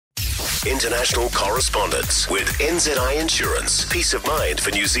international correspondent with NZI Insurance. Peace of mind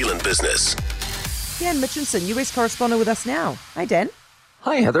for New Zealand business. Dan Mitchinson, US correspondent with us now. Hi, Dan.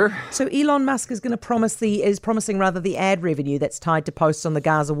 Hi, Heather. So Elon Musk is promising the ad revenue that's tied to posts on the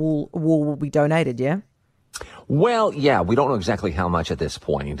Gaza wall will be donated, yeah? Well, yeah, we don't know exactly how much at this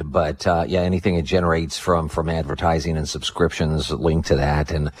point, but anything it generates from advertising and subscriptions linked to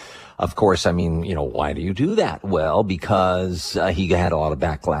that. And of course, I mean, why do you do that? Well, because he had a lot of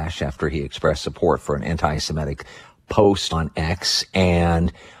backlash after he expressed support for an anti-Semitic post on X,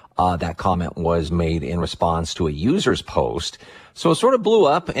 and that comment was made in response to a user's post. So it sort of blew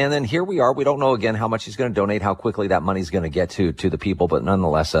up, and then here we are. We don't know, again, how much he's going to donate, how quickly that money's going to get to the people, but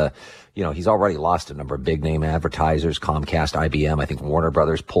nonetheless, he's already lost a number of big-name advertisers, Comcast, IBM, I think Warner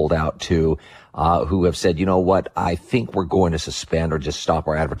Brothers pulled out too, who have said, you know what, I think we're going to suspend or just stop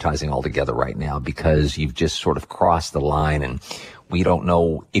our advertising altogether right now because you've just sort of crossed the line, and we don't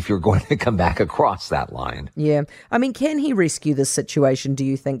know if you're going to come back across that line. Yeah. I mean, can he rescue this situation, do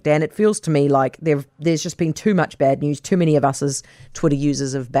you think, Dan? It feels to me like there's just been too much bad news. Too many of us as Twitter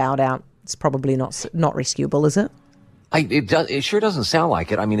users have bowed out. It's probably not rescuable, is it? It sure doesn't sound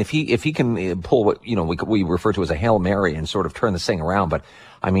like it. I mean, if he can pull what, we refer to as a Hail Mary and sort of turn this thing around, but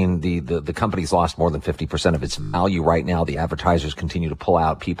I mean, the company's lost more than 50% of its value right now. The advertisers continue to pull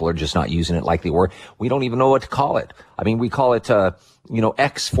out. People are just not using it like they were. We don't even know what to call it. I mean, we call it,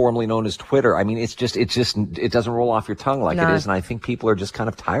 X, formerly known as Twitter. I mean, it doesn't roll off your tongue like it is. And I think people are just kind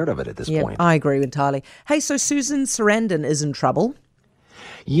of tired of it at this point. I agree entirely. Hey, so Susan Sarandon is in trouble.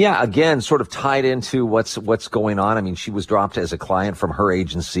 Yeah, again, sort of tied into what's going on. I mean, she was dropped as a client from her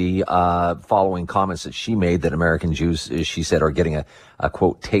agency following comments that she made that American Jews, she said, are getting a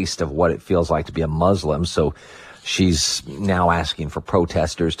quote, taste of what it feels like to be a Muslim. So she's now asking for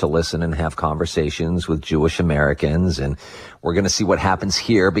protesters to listen and have conversations with Jewish Americans. And we're going to see what happens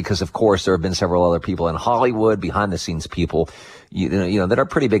here because, of course, there have been several other people in Hollywood, behind-the-scenes people, that are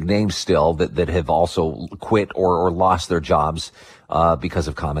pretty big names still that have also quit or lost their jobs because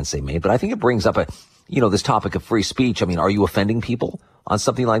of comments they made. But I think it brings up this topic of free speech. I mean, are you offending people on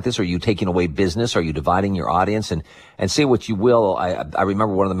something like this? Are you taking away business? Are you dividing your audience? And say what you will. I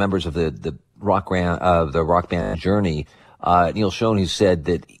remember one of the members of the rock band Journey, Neil Schon, who said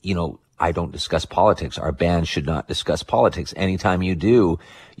that, I don't discuss politics. Our band should not discuss politics. Anytime you do,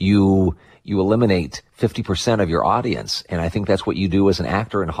 you eliminate 50% of your audience. And I think that's what you do as an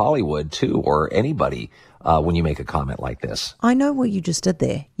actor in Hollywood too, or anybody, when you make a comment like this. I know what you just did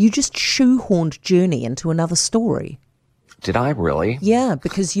there. You just shoehorned Journey into another story. Did I really? Yeah,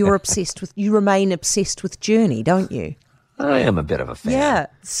 because you remain obsessed with Journey, don't you? I am a bit of a fan. Yeah,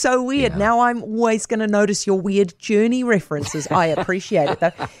 so weird. Yeah. Now I'm always going to notice your weird Journey references. I appreciate it,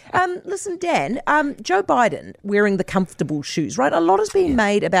 though. Listen, Dan, Joe Biden wearing the comfortable shoes, right? A lot has been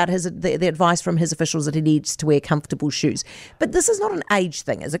made about the advice from his officials that he needs to wear comfortable shoes. But this is not an age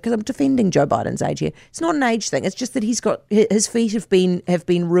thing, is it? Because I'm defending Joe Biden's age here. It's not an age thing. It's just that his feet have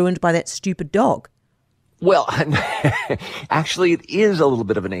been ruined by that stupid dog. Well, actually, it is a little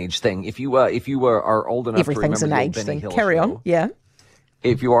bit of an age thing. If you are old enough to remember the old Benny Hill show. Carry on, yeah.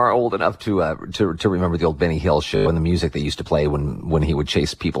 If you are old enough to remember the old Benny Hill show and the music they used to play when he would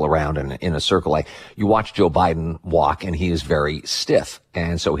chase people around in a circle, you watch Joe Biden walk and he is very stiff.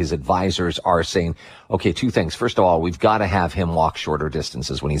 And so his advisors are saying, okay, two things. First of all, we've got to have him walk shorter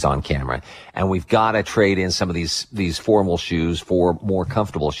distances when he's on camera. And we've got to trade in some of these formal shoes for more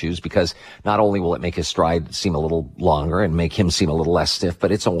comfortable shoes, because not only will it make his stride seem a little longer and make him seem a little less stiff,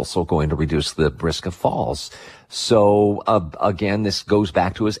 but it's also going to reduce the risk of falls. So, again, this goes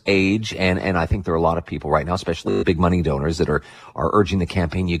back to his age. And I think there are a lot of people right now, especially big money donors, that are urging the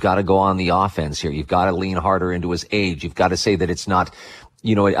campaign. You got to go on the offense here. You've got to lean harder into his age. You've got to say that it's not,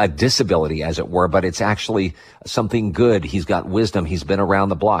 a disability, as it were, but it's actually something good. He's got wisdom. He's been around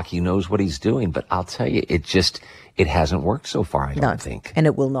the block. He knows what he's doing. But I'll tell you, it hasn't worked so far, I don't think. And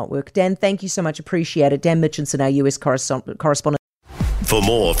it will not work. Dan, thank you so much. Appreciate it. Dan Mitchinson, our US correspondent. For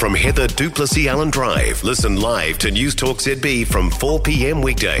more from Heather Duplessis Allen Drive, listen live to News Talk ZB from 4 p.m.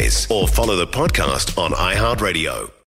 weekdays or follow the podcast on iHeartRadio.